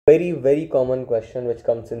Very common question which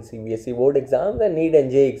comes in CBSE board exams and NEET and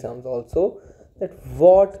JEE exams also, that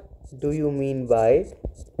what do you mean by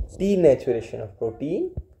denaturation of protein?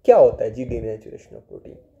 क्या होता है जी denaturation of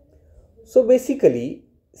protein? So basically,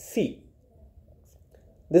 see,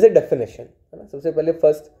 there's a definition. सबसे पहले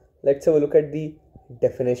first let's have a look at the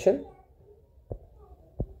definition,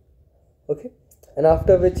 okay, and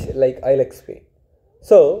after which like I'll explain.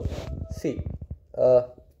 So see,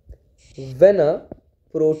 when a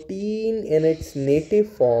protein in its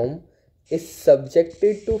native form is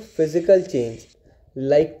subjected to physical change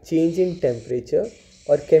like change in temperature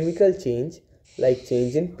or chemical change like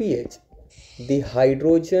change in pH, the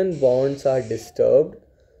hydrogen bonds are disturbed.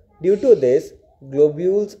 Due to this,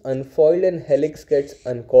 globules unfold and helix gets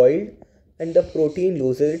uncoiled and the protein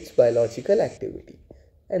loses its biological activity,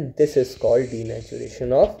 and this is called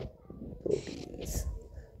denaturation of proteins.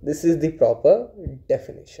 This is the proper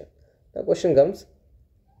definition. Now question comes,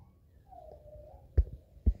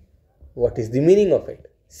 what is the meaning of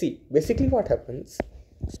it? See, basically what happens,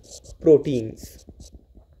 proteins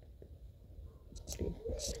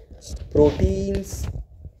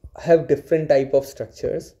have different type of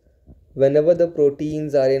structures. Whenever the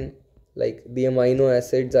proteins are in, like the amino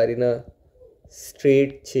acids are in a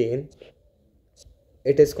straight chain,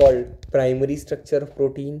 it is called primary structure of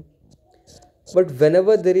protein. But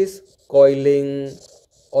whenever there is coiling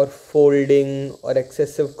or folding or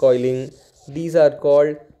excessive coiling, these are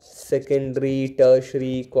called secondary,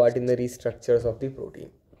 tertiary, quaternary structures of the protein.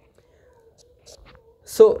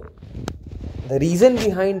 So the reason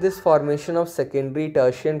behind this formation of secondary,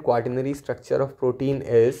 tertiary and quaternary structure of protein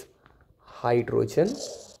is hydrogen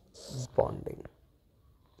bonding.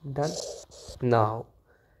 Done. Now,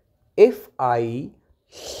 if I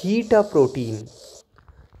heat a protein,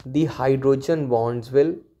 the hydrogen bonds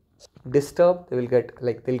will disturb, they'll get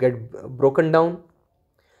broken down,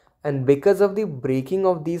 and because of the breaking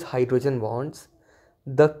of these hydrogen bonds,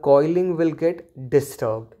 the coiling will get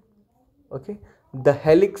disturbed, okay, the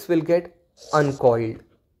helix will get uncoiled,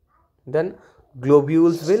 then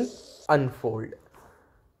globules will unfold,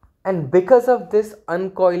 and because of this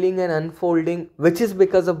uncoiling and unfolding, which is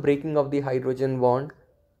because of breaking of the hydrogen bond,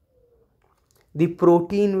 the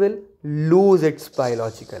protein will lose its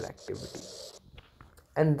biological activity,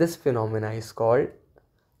 and this phenomena is called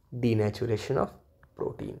denaturation of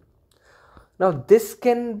protein. Now this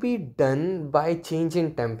can be done by change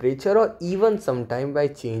in temperature or even sometime by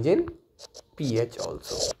change in pH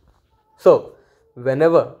also. So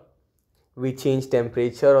whenever we change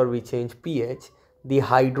temperature or we change pH, the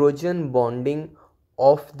hydrogen bonding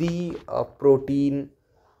of the protein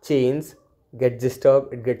chains gets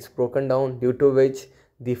disturbed, it gets broken down, due to which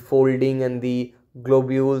the folding and the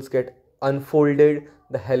globules get unfolded,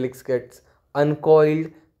 the helix gets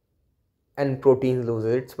uncoiled, and protein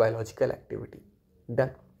loses its biological activity.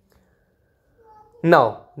 Done.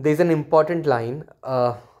 Now there is an important line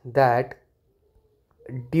that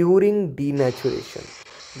during denaturation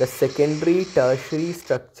the secondary, tertiary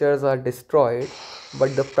structures are destroyed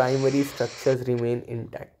but the primary structures remain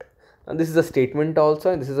intact. Now this is a statement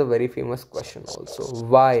also, and this is a very famous question also.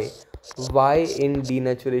 Why in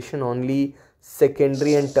denaturation only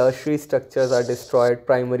secondary and tertiary structures are destroyed,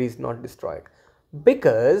 primary is not destroyed?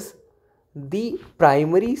 Because the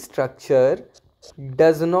primary structure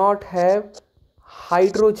does not have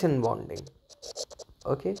hydrogen bonding,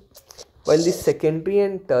 okay, while the secondary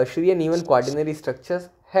and tertiary and even quaternary structures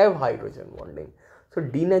have hydrogen bonding. So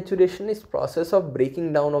denaturation is process of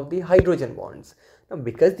breaking down of the hydrogen bonds. Now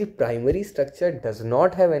because the primary structure does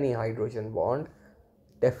not have any hydrogen bond,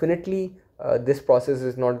 definitely this process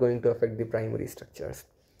is not going to affect the primary structures.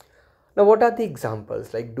 Now what are the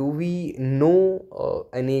examples? Like, do we know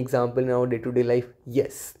any example in our day-to-day life?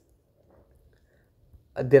 Yes,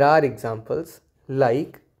 there are examples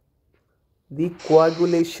like the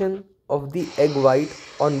coagulation of the egg white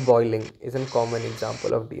on boiling is a common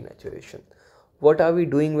example of denaturation. What are we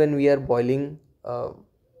doing when we are boiling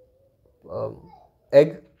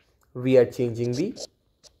egg? We are changing the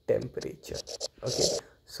temperature, okay.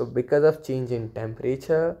 So because of change in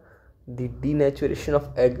temperature, the denaturation of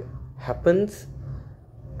egg happens,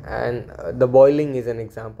 and the boiling is an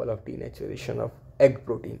example of denaturation of egg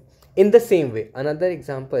protein. In the same way, another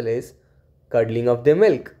example is curdling of the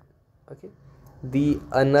milk, okay. The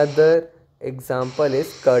another example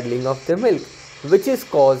is curdling of the milk, which is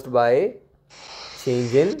caused by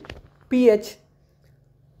change in pH.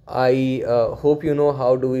 I hope you know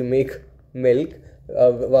how do we make milk,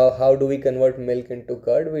 how do we convert milk into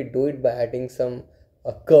curd. We do it by adding some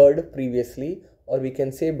curd previously, or we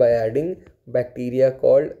can say by adding bacteria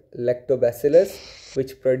called lactobacillus,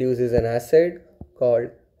 which produces an acid called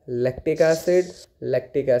lactic acid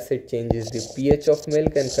changes the pH of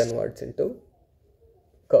milk and converts into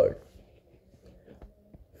curd.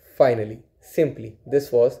 Finally, simply,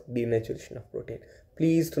 this was denaturation of protein.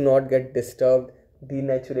 Please do not get disturbed.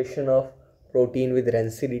 Denaturation of protein with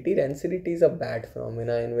rancidity. Rancidity is a bad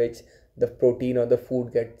phenomena in which the protein or the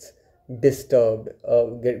food gets disturbed,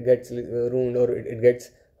 gets ruined, or it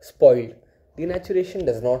gets spoiled. Denaturation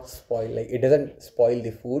does not spoil, like it doesn't spoil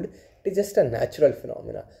the food. It is just a natural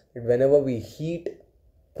phenomena. Whenever we heat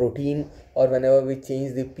protein or whenever we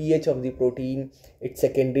change the pH of the protein, its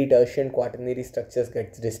secondary, tertiary and quaternary structures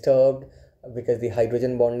gets disturbed because the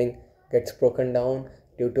hydrogen bonding gets broken down,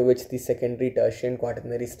 due to which the secondary, tertiary and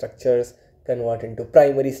quaternary structures convert into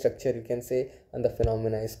primary structure, you can say, and the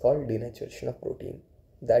phenomena is called denaturation of protein.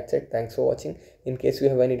 That's it. Thanks for watching. In case you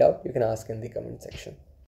have any doubt, you can ask in the comment section.